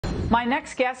My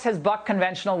next guest has bucked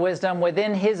conventional wisdom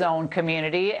within his own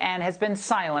community and has been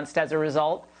silenced as a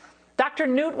result. Dr.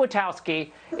 Knut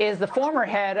Wittkowski is the former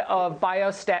head of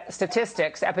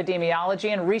biostatistics,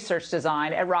 epidemiology, and research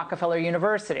design at Rockefeller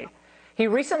University. He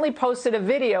recently posted a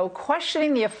video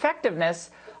questioning the effectiveness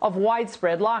of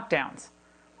widespread lockdowns.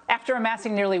 After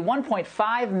amassing nearly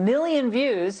 1.5 million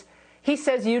views, he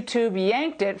says YouTube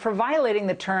yanked it for violating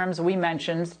the terms we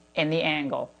mentioned in the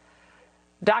angle.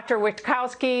 Dr.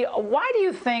 Wittkowski, why do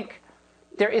you think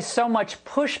there is so much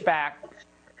pushback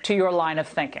to your line of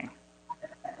thinking?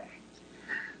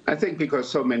 I think because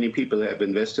so many people have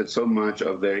invested so much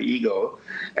of their ego,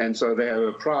 and so they have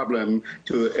a problem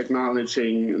to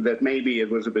acknowledging that maybe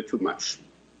it was a bit too much.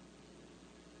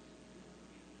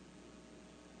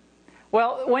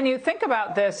 Well, when you think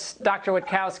about this, Dr.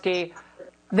 Wittkowski,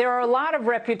 there are a lot of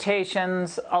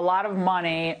reputations, a lot of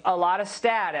money, a lot of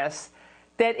status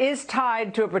that is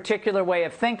tied to a particular way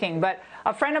of thinking. But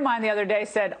a friend of mine the other day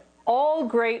said all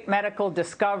great medical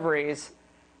discoveries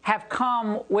have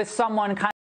come with someone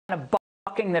kind of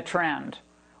bucking the trend,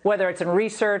 whether it's in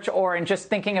research or in just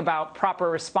thinking about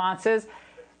proper responses.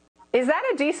 Is that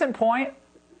a decent point?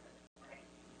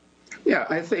 Yeah,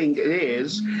 I think it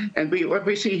is. And what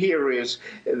we see here is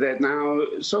that now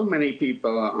so many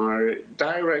people are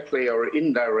directly or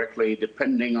indirectly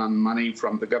depending on money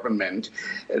from the government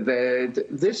that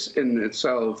this in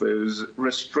itself is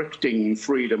restricting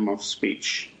freedom of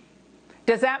speech.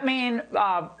 Does that mean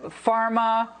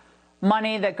pharma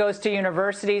money that goes to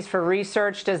universities for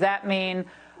research? Does that mean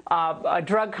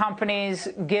drug companies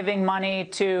giving money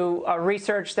to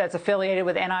research that's affiliated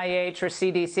with NIH or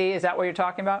CDC? Is that what you're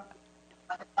talking about?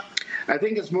 I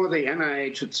think it's more the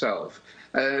NIH itself.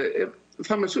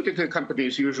 Pharmaceutical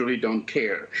companies usually don't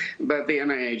care, but the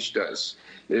NIH does.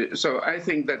 So I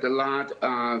think that a lot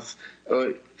of,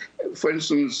 for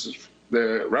instance,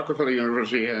 the Rockefeller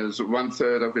University has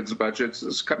 1/3 of its budget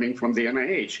is coming from the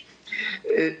NIH.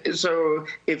 So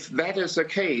if that is the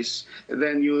case,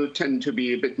 then you tend to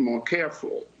be a bit more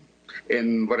careful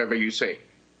in whatever you say.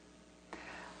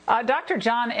 Dr.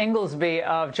 John Inglesby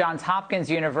of Johns Hopkins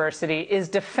University is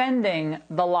defending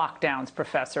the lockdowns,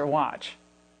 Professor. Watch.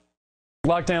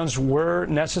 Lockdowns were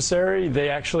necessary. They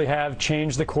actually have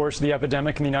changed the course of the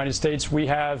epidemic in the United States. We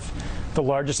have the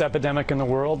largest epidemic in the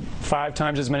world, 5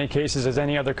 times as many cases as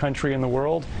any other country in the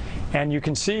world. And you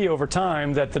can see over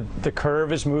time that the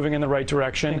curve is moving in the right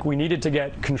direction. We needed to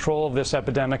get control of this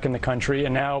epidemic in the country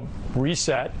and now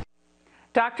reset.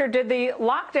 Doctor, did the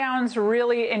lockdowns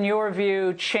really, in your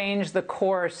view, change the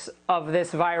course of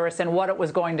this virus and what it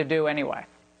was going to do anyway?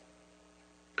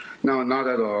 No, not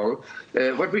at all.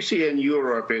 What we see in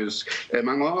Europe is,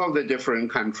 among all the different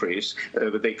countries,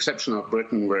 with the exception of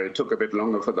Britain, where it took a bit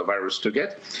longer for the virus to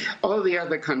get, all the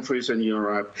other countries in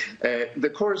Europe,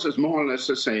 the course is more or less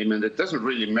the same, and it doesn't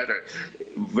really matter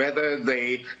whether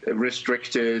they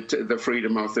restricted the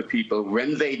freedom of the people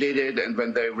when they did it and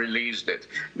when they released it.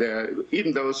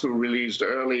 Even those who released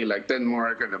early, like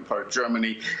Denmark and in part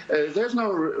Germany, there's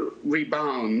no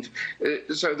rebound.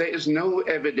 So there is no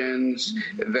evidence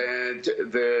that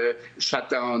the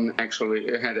shutdown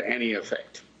actually had any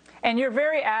effect. And you're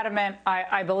very adamant,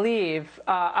 I believe,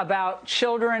 about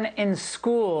children in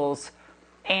schools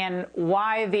and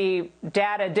why the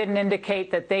data didn't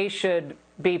indicate that they should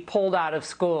be pulled out of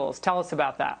schools. Tell us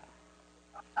about that.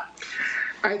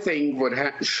 I think what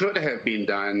should have been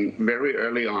done very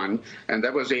early on, and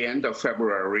that was the end of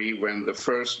February when the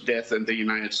first death in the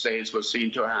United States was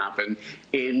seen to happen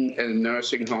in a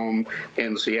nursing home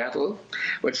in Seattle.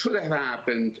 What should have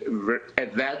happened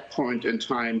at that point in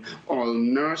time, all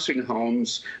nursing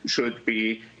homes should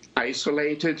be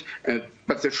isolated,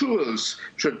 but the schools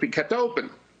should be kept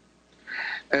open.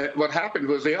 What happened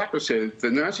was the opposite. The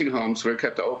nursing homes were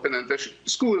kept open and the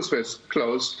schools were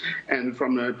closed. And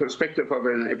from the perspective of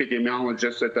an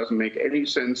epidemiologist, that doesn't make any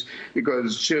sense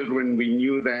because children, we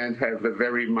knew that, have a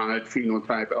very mild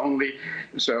phenotype only.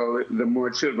 So the more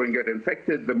children get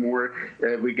infected, the more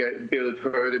we build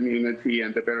herd immunity,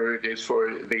 and the better it is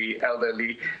for the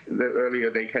elderly, the earlier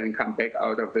they can come back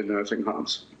out of the nursing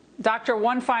homes. Doctor,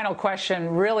 one final question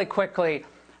really quickly.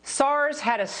 SARS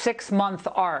had a 6-month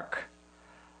arc,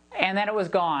 and then it was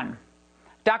gone.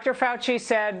 Dr. Fauci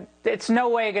said it's no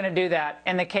way going to do that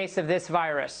in the case of this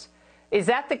virus. Is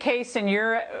that the case in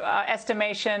your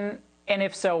estimation, and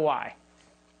if so, why?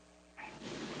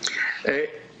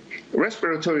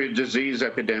 respiratory disease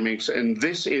epidemics, and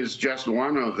this is just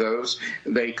one of those.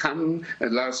 They come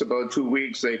and last about 2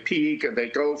 weeks, they peak, and they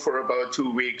go for about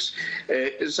 2 weeks.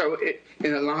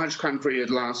 In a large country, it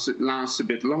lasts a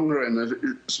bit longer, in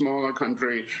a smaller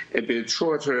country, a bit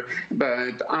shorter.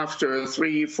 But after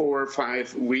 3, 4,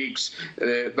 5 weeks,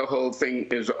 the whole thing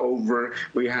is over.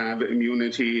 We have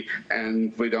immunity,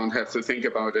 and we don't have to think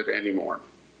about it anymore.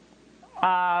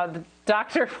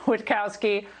 Dr.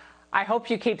 Wittkowski, I hope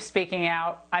you keep speaking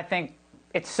out. I think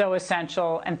it's so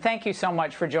essential. And thank you so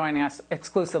much for joining us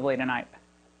exclusively tonight.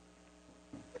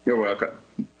 You're welcome.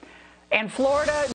 And Florida.